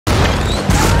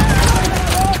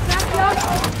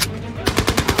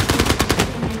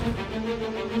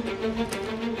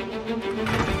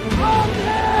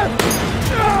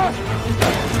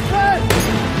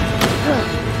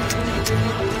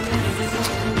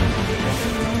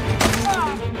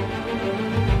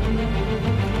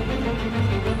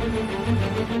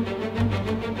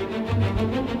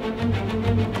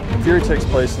story takes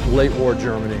place in late war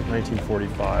Germany,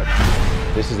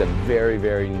 1945. This is a very,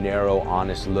 very narrow,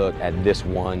 honest look at this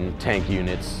one tank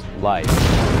unit's life.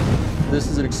 This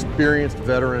is an experienced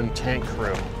veteran tank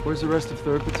crew. Where's the rest of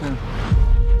 3rd Platoon?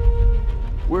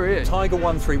 We're here. Tiger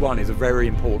 131 is a very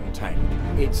important tank.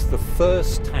 It's the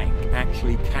first tank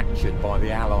actually captured by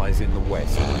the Allies in the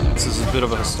West. This is a bit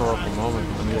of a historical moment.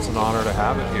 I mean, it's an honor to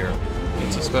have it here.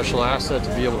 It's a special asset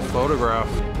to be able to photograph.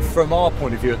 From our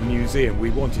point of view at the museum, we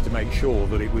wanted to make sure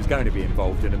that it was going to be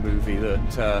involved in a movie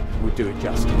that would do it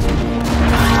justice.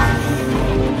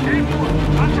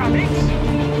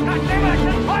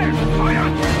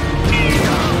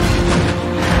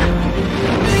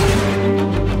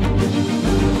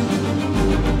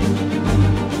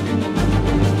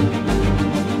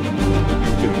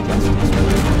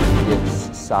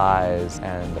 Its size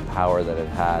and the power that it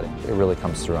had, it really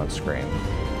comes through on screen.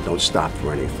 Don't stop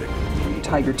for anything. The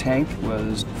Tiger tank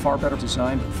was far better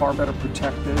designed, far better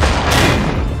protected.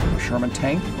 The Sherman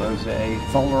tank was a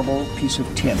vulnerable piece of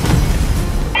tin.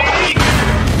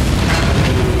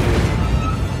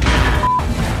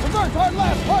 Reverse, hard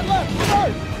left,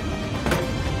 reverse!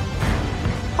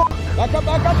 Back up,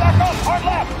 hard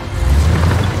left!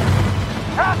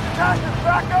 Task,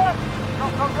 back up!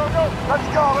 Go! Let's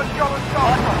go!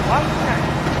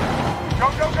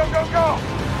 Go!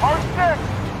 Hard stick!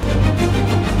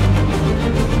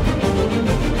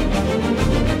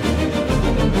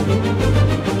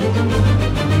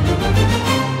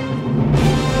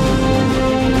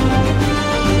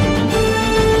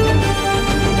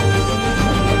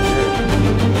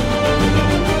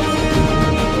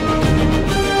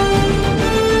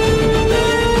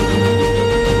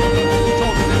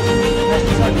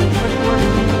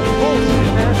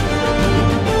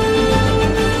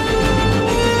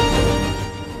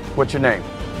 What's your name?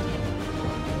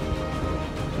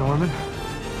 Norman?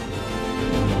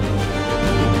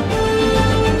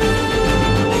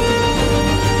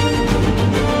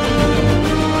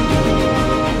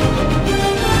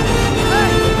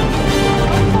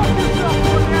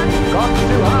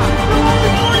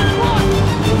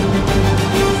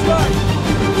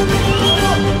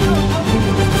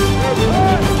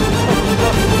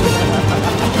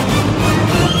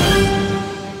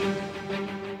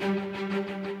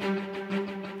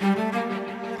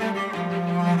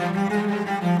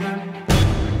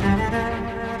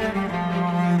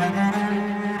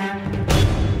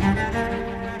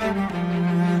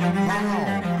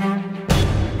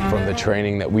 The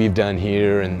training that we've done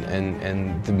here and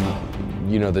the,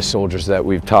 you know, the soldiers that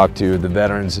we've talked to, the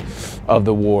veterans of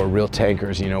the war, real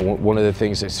tankers, you know, one of the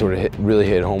things that sort of really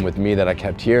hit home with me that I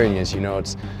kept hearing is, you know,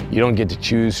 it's, you don't get to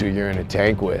choose who you're in a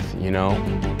tank with, you know?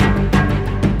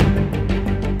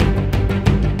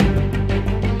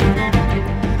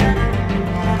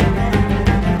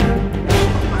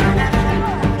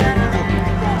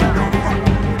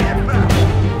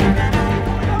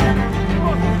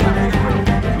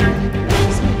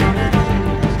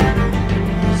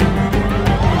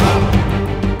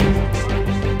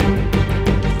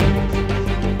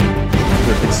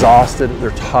 Exhausted,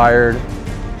 they're tired.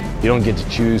 You don't get to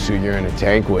choose who you're in a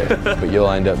tank with, but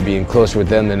you'll end up being closer with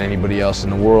them than anybody else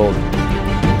in the world.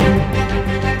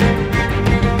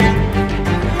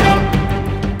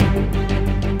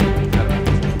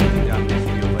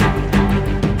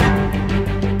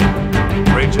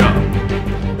 Great job.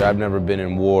 I've never been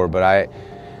in war, but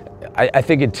I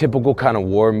think in typical kind of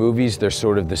war movies, there's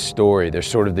sort of the story, there's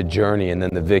sort of the journey, and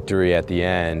then the victory at the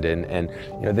end. And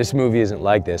you know, this movie isn't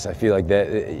like this. I feel like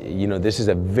that, you know, this is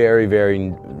a very,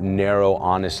 very narrow,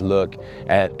 honest look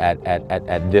at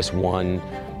this one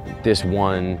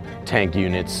tank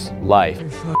unit's life.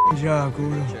 Good fucking job,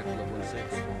 Guru. Check, level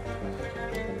 16.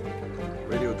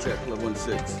 Radio check, level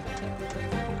 16.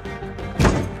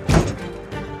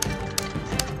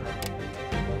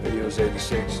 Radio's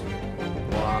 86.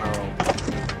 We're on our own.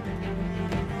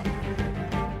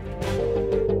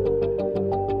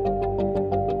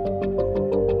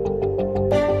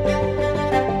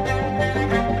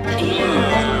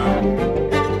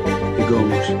 He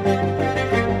goes.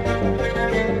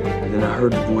 And then I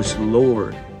heard the voice of the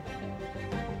Lord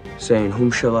saying,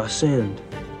 "Whom shall I send?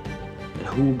 And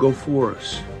who will go for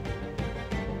us?"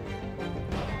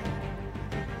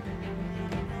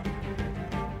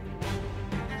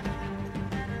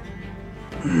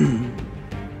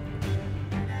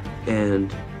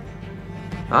 And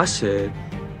I said,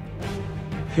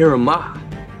 "Here am I."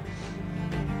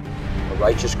 A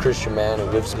righteous Christian man who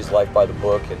lives his life by the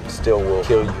book and still will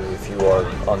kill you if you are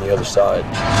on the other side.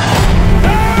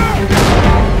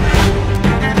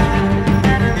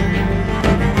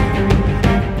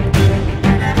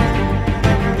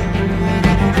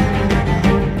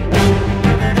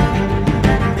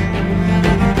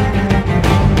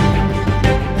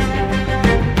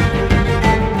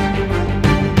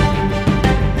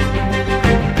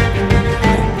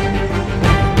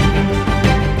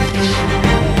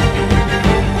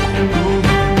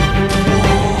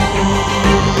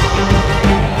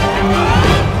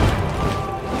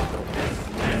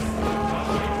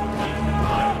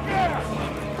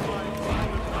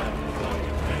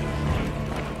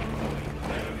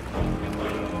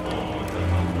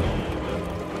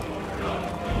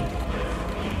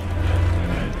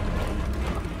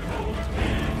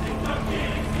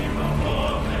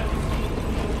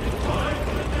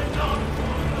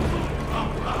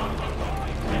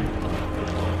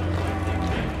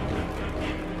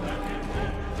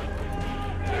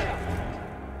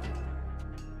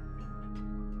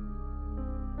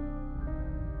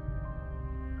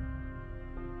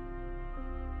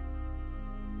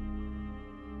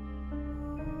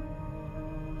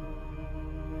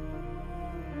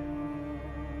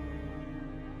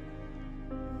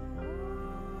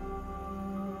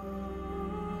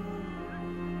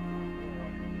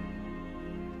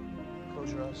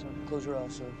 eyes, son. Close your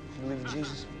eyes, son. You believe in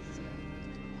Jesus?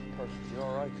 Perfect. You're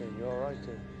all right then. You're all right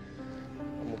then.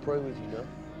 I'm going to pray with you now.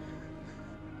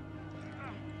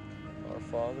 Our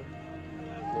Father,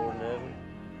 Lord in heaven,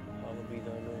 hallowed be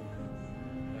thy name.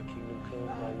 Thy kingdom come,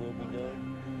 thy will be done,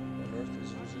 on earth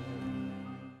as it is in heaven.